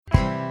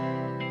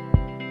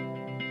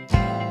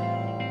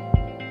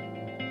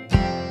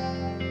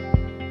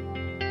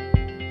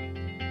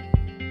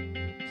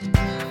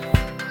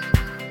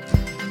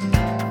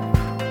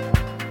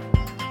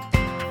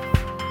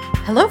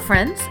Hello,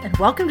 friends, and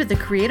welcome to The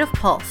Creative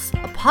Pulse,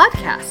 a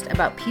podcast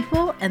about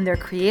people and their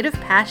creative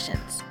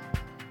passions.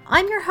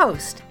 I'm your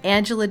host,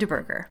 Angela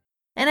DeBurger,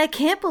 and I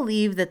can't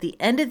believe that the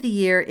end of the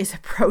year is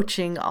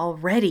approaching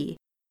already.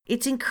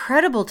 It's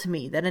incredible to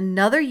me that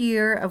another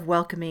year of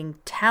welcoming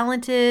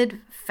talented,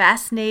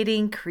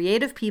 fascinating,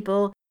 creative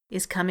people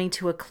is coming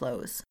to a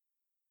close.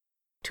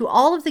 To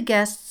all of the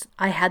guests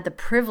I had the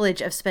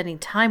privilege of spending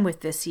time with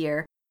this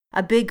year,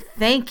 a big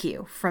thank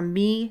you from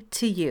me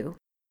to you.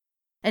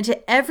 And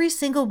to every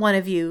single one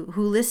of you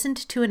who listened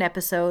to an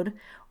episode,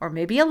 or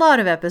maybe a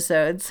lot of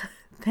episodes,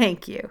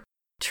 thank you,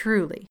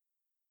 truly.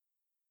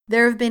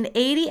 There have been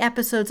 80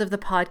 episodes of the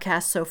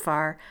podcast so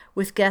far,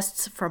 with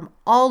guests from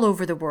all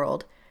over the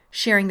world,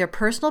 sharing their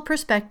personal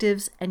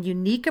perspectives and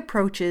unique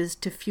approaches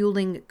to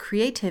fueling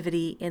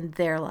creativity in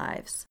their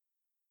lives.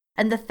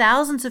 And the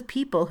thousands of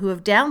people who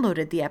have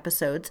downloaded the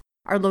episodes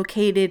are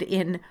located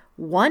in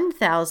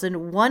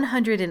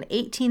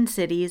 1,118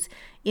 cities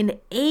in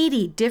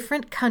 80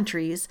 different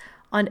countries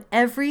on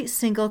every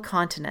single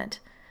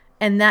continent.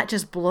 And that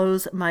just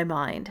blows my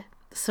mind.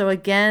 So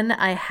again,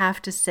 I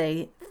have to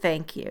say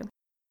thank you.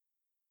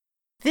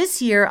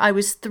 This year, I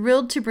was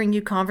thrilled to bring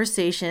you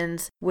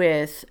conversations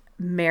with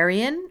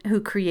Marion, who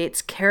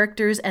creates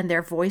characters and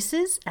their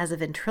voices as a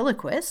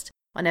ventriloquist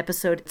on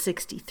episode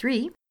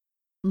 63.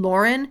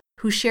 Lauren,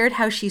 who shared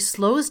how she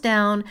slows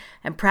down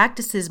and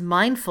practices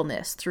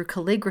mindfulness through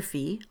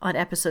calligraphy on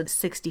episode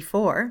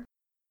 64.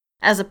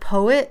 As a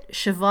poet,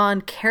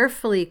 Siobhan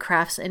carefully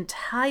crafts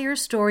entire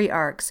story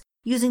arcs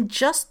using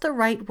just the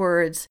right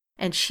words,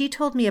 and she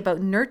told me about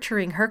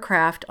nurturing her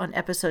craft on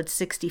episode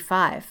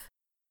 65.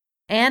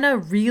 Anna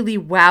really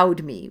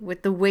wowed me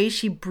with the way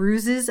she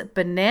bruises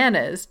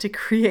bananas to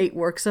create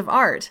works of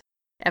art,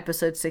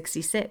 episode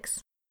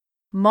 66.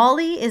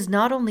 Molly is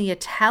not only a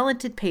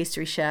talented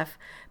pastry chef,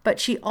 but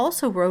she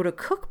also wrote a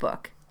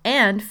cookbook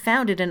and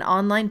founded an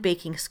online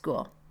baking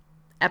school,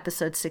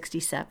 episode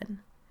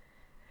 67.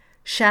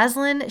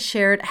 Shazlin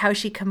shared how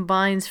she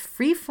combines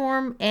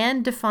freeform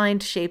and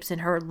defined shapes in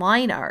her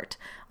line art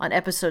on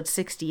episode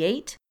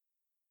 68.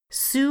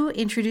 Sue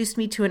introduced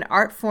me to an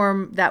art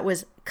form that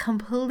was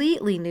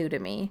completely new to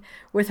me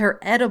with her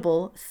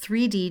edible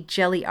 3D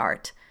jelly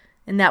art,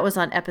 and that was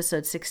on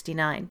episode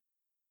 69.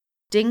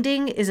 Ding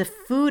Ding is a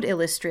food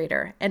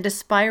illustrator and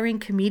aspiring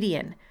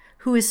comedian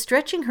who is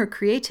stretching her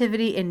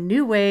creativity in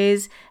new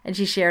ways, and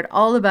she shared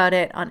all about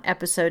it on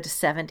episode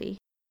 70.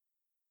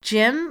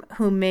 Jim,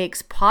 who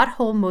makes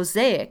pothole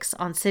mosaics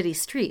on city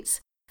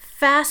streets,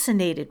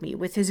 fascinated me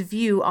with his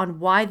view on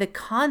why the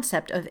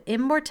concept of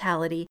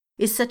immortality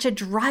is such a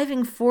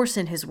driving force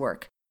in his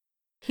work.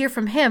 Hear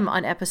from him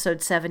on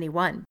episode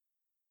 71.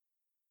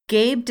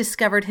 Gabe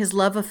discovered his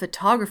love of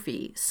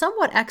photography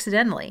somewhat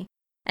accidentally,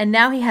 and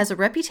now he has a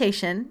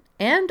reputation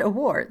and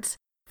awards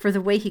for the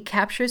way he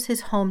captures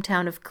his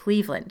hometown of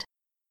Cleveland,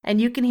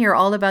 and you can hear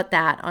all about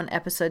that on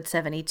episode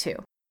 72.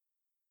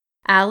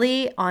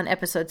 Allie, on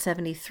episode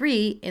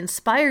 73,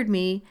 inspired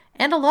me,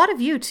 and a lot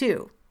of you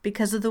too,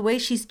 because of the way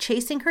she's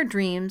chasing her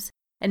dreams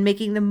and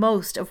making the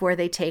most of where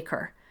they take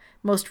her,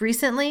 most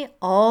recently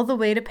all the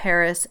way to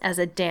Paris as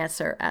a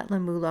dancer at Le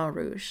Moulin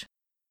Rouge.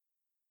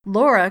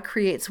 Laura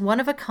creates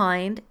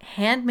one-of-a-kind,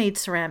 handmade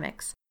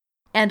ceramics,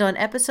 and on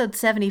episode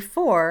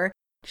 74,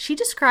 she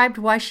described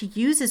why she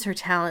uses her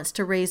talents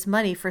to raise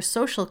money for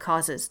social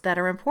causes that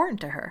are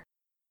important to her.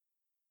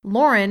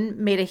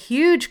 Lauren made a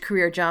huge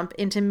career jump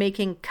into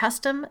making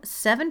custom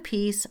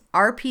 7-piece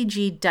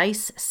RPG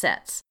dice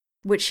sets,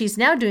 which she's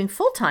now doing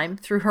full-time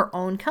through her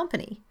own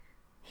company.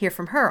 Hear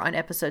from her on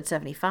episode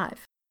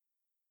 75.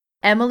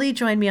 Emily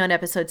joined me on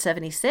episode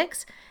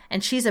 76,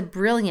 and she's a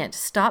brilliant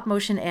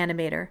stop-motion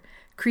animator,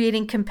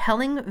 creating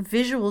compelling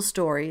visual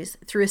stories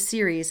through a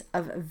series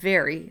of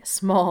very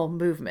small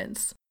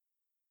movements.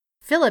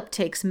 Philip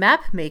takes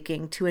map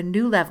making to a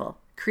new level,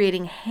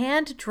 creating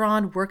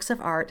hand-drawn works of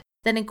art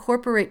that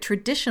incorporate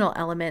traditional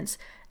elements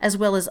as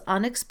well as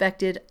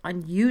unexpected,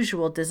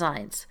 unusual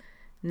designs.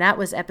 And that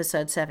was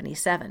episode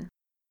 77.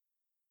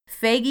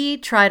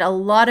 Faggy tried a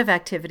lot of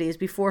activities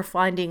before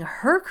finding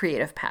her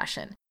creative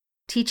passion,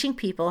 teaching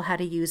people how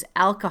to use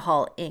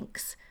alcohol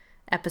inks,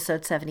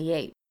 episode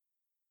 78.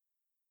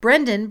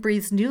 Brendan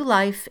breathes new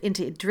life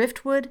into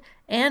driftwood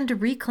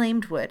and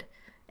reclaimed wood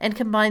and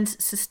combines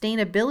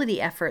sustainability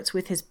efforts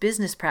with his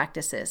business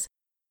practices.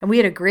 And we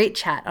had a great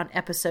chat on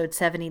episode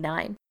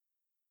 79.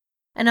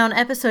 And on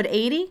episode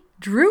 80,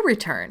 Drew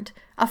returned,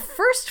 a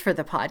first for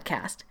the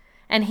podcast,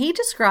 and he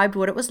described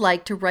what it was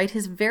like to write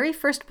his very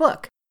first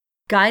book,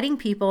 guiding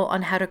people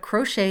on how to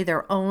crochet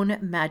their own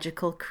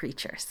magical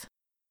creatures.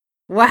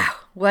 Wow,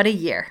 what a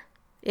year.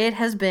 It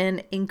has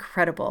been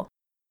incredible.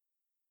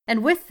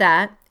 And with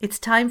that, it's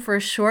time for a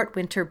short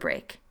winter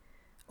break.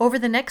 Over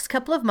the next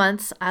couple of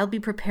months, I'll be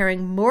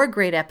preparing more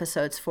great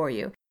episodes for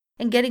you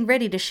and getting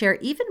ready to share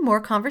even more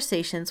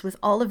conversations with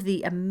all of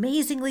the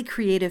amazingly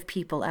creative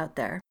people out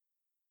there.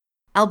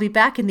 I'll be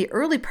back in the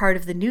early part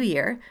of the new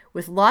year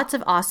with lots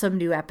of awesome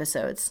new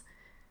episodes.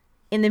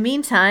 In the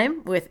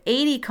meantime, with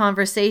 80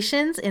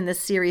 conversations in the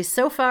series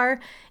so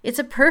far, it's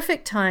a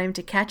perfect time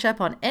to catch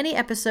up on any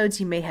episodes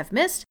you may have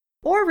missed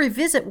or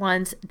revisit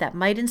ones that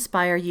might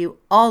inspire you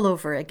all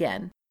over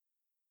again.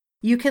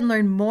 You can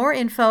learn more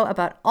info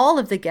about all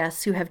of the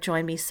guests who have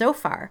joined me so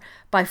far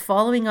by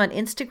following on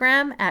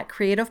Instagram at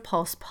Creative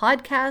Pulse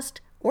Podcast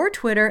or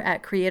Twitter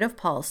at Creative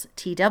Pulse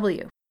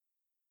TW.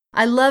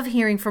 I love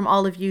hearing from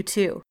all of you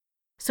too,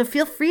 so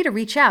feel free to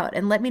reach out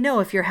and let me know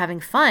if you're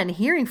having fun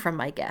hearing from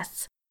my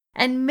guests,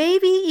 and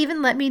maybe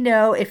even let me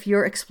know if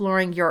you're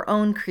exploring your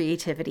own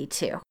creativity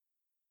too.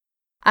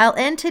 I'll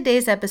end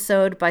today's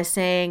episode by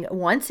saying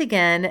once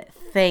again,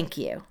 thank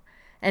you.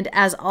 And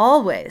as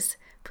always,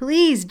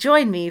 please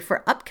join me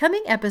for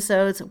upcoming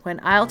episodes when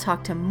I'll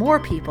talk to more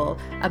people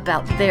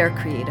about their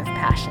creative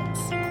passions.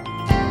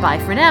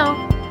 Bye for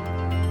now.